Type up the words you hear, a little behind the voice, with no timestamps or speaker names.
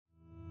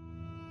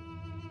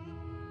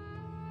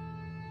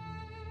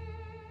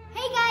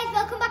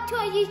guys, welcome back to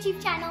our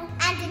YouTube channel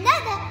and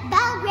another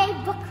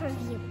Belgrave book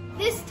review.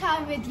 This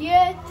time with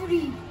year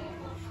 3.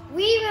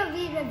 We will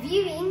be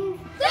reviewing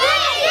The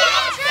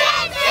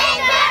Egyptian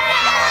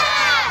Cinderella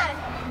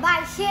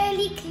by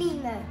Shirley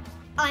Climo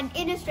and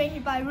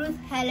illustrated by Ruth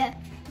Heller.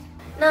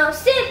 Now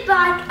sit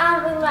back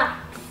and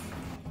relax.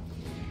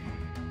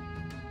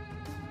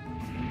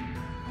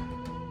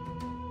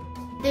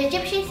 The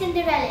Egyptian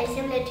Cinderella is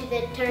similar to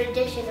the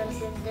traditional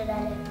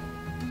Cinderella.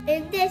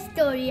 In this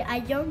story, a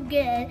young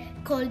girl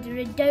called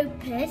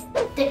Rhodopis,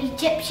 the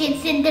Egyptian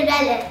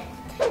Cinderella,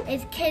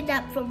 is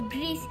kidnapped from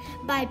Greece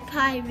by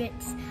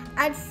pirates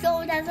and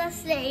sold as a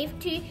slave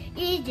to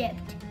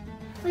Egypt.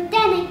 But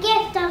then a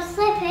gift of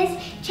slippers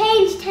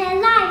changed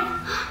her life.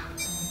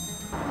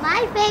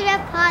 My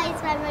favourite part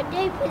is when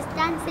Rhodopis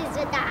dances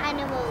with the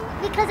animals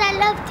because I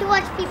love to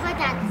watch people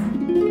dance.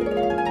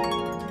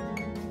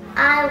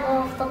 I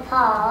love the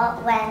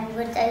part when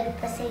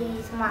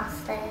Rhodopis'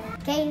 master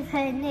gave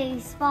her new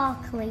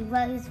sparkly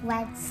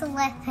rose-red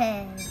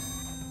slippers.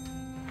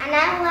 And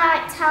I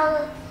liked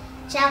how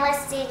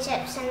jealous the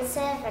Egyptian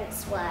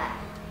servants were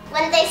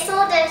when they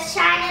saw those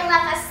shiny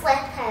leather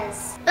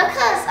slippers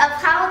because of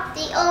how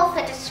the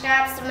author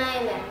describes the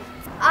moment.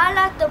 I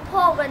like the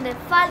part when the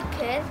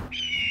Falcon,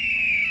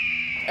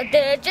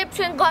 the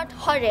Egyptian god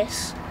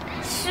Horus,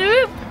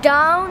 swooped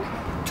down,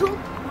 took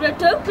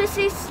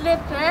Rhodopis'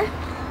 slipper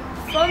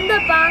from the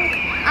bank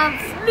and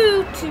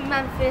flew to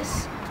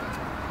Memphis.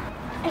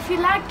 If you'd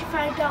like to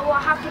find out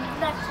what happened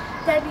next,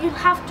 then you'll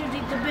have to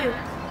read the book.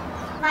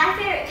 My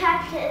favourite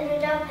character is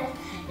Rhodopis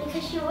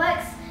because she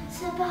works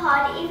super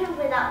hard even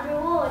without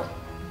reward.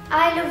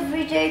 I love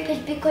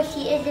Rhodopis because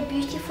she is a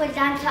beautiful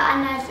dancer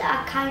and has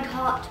a kind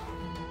heart.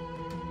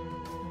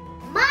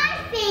 My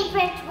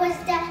favourite was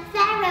the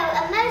Pharaoh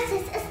and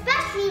Moses,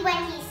 especially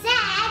when he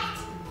said,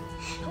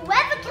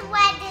 "Whoever can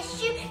wear this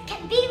shoe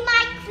can be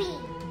my queen."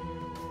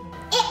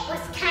 It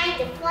was kind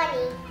of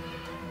funny.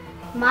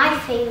 My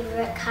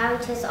favourite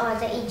characters are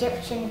the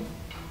Egyptian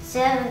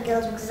servant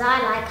girls because I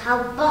like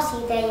how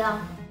bossy they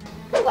are.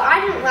 But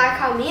I didn't like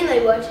how mean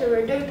they were to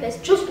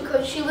Rhodopis just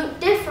because she looked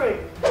different.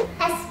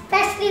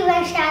 Especially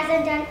when she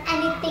hasn't done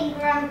anything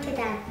wrong to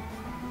them.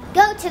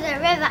 Go to the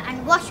river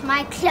and wash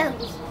my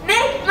clothes.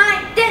 Make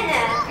my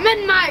dinner.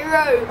 Midnight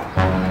road.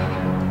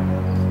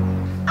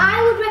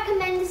 I would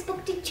recommend this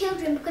book to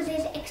children because it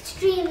is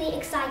extremely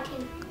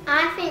exciting.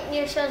 I think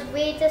you should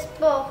read this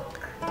book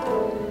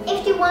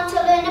if you want to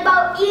learn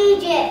about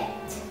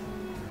Egypt.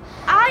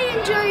 I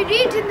enjoy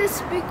reading this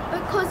book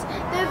because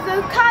the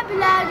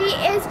vocabulary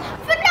is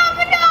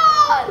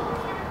phenomenal.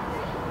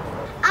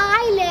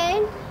 I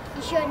learned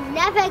you should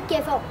never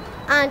give up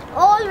and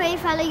always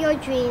follow your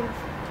dreams.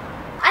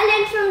 I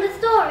learned from the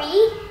story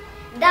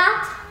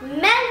that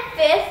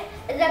Memphis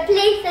is a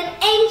place in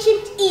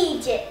ancient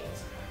Egypt.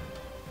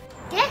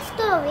 This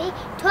story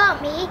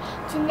taught me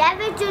to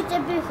never judge a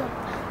book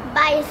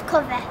by its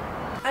cover.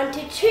 And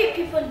to treat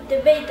people the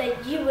way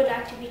that you would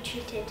like to be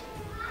treated.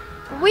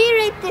 We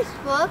rate this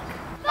book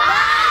 5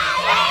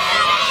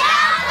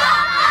 out of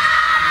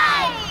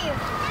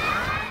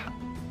 5!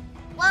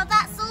 Well,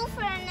 that's all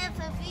for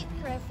another book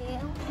review.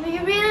 We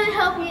really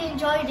hope you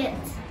enjoyed it.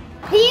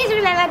 Please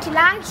remember to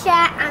like,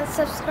 share and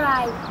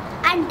subscribe.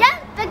 And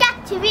don't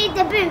forget to read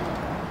the book.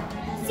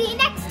 See you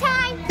next time!